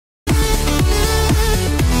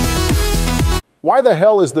Why the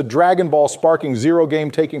hell is the Dragon Ball Sparking Zero game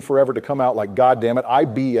taking forever to come out? Like, goddamn it, I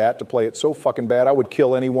be at to play it so fucking bad, I would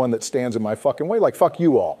kill anyone that stands in my fucking way. Like, fuck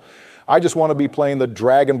you all. I just want to be playing the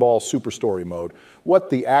Dragon Ball Super Story mode. What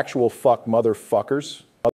the actual fuck, motherfuckers?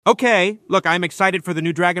 Okay, look, I'm excited for the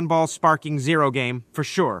new Dragon Ball Sparking Zero game, for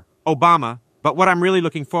sure. Obama. But what I'm really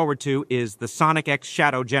looking forward to is the Sonic X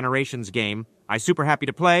Shadow Generations game. I'm super happy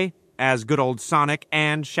to play as good old Sonic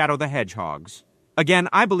and Shadow the Hedgehogs. Again,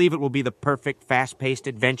 I believe it will be the perfect fast-paced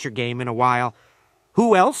adventure game in a while.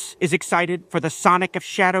 Who else is excited for the Sonic of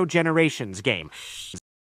Shadow Generations game?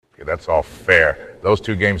 Okay, that's all fair. Those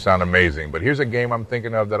two games sound amazing, but here's a game I'm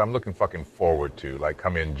thinking of that I'm looking fucking forward to. Like,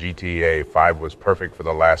 come in, GTA 5 was perfect for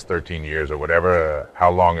the last 13 years or whatever,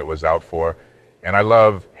 how long it was out for. And I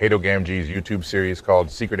love Haydogamg's YouTube series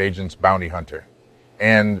called Secret Agents Bounty Hunter.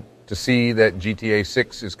 And to see that GTA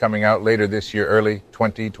 6 is coming out later this year, early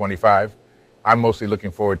 2025, I'm mostly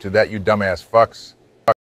looking forward to that, you dumbass fucks.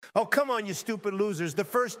 Oh, come on, you stupid losers. The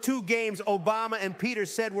first two games Obama and Peter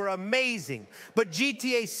said were amazing. But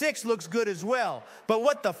GTA 6 looks good as well. But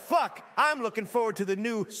what the fuck? I'm looking forward to the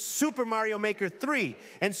new Super Mario Maker 3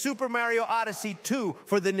 and Super Mario Odyssey 2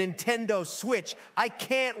 for the Nintendo Switch. I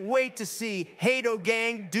can't wait to see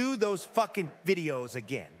Haydogamg do those fucking videos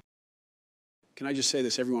again. Can I just say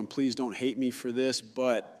this, everyone, please don't hate me for this,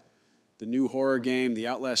 but the new horror game, The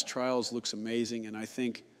Outlast Trials, looks amazing, and I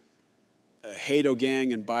think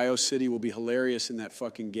Haydogamg and BioCity will be hilarious in that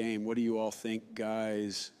fucking game. What do you all think,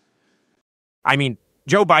 guys? I mean,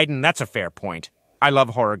 Joe Biden, that's a fair point. I love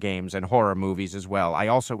horror games and horror movies as well. I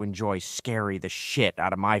also enjoy scary the shit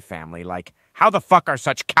out of my family, like, how the fuck are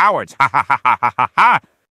such cowards? Ha ha ha ha ha ha ha!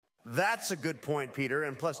 That's a good point, Peter.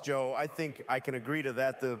 And plus, Joe, I think I can agree to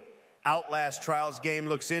that. The Outlast Trials game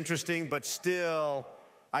looks interesting, but still,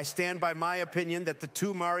 I stand by my opinion that the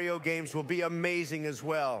two Mario games will be amazing as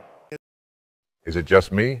well. Is it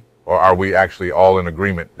just me, or are we actually all in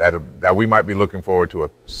agreement that we might be looking forward to a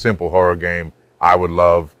simple horror game? I would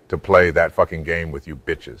love to play that fucking game with you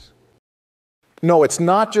bitches. No, it's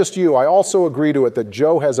not just you. I also agree to it that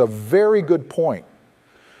Joe has a very good point.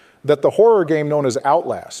 That the horror game known as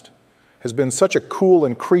Outlast has been such a cool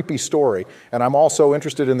and creepy story, and I'm also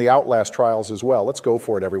interested in the Outlast Trials as well. Let's go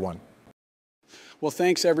for it, everyone. Well,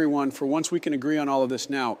 thanks, everyone. For once we can agree on all of this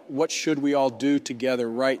now, what should we all do together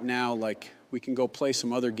right now? Like, we can go play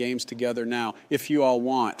some other games together now, if you all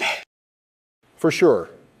want. For sure.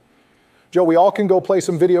 Joe, we all can go play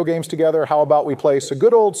some video games together. How about we play a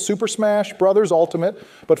good old Super Smash Brothers Ultimate?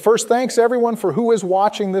 But first, thanks everyone for who is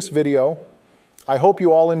watching this video. I hope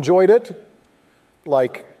you all enjoyed it.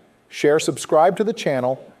 Like, share, subscribe to the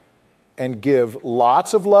channel, and give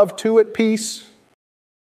lots of love to it. Peace.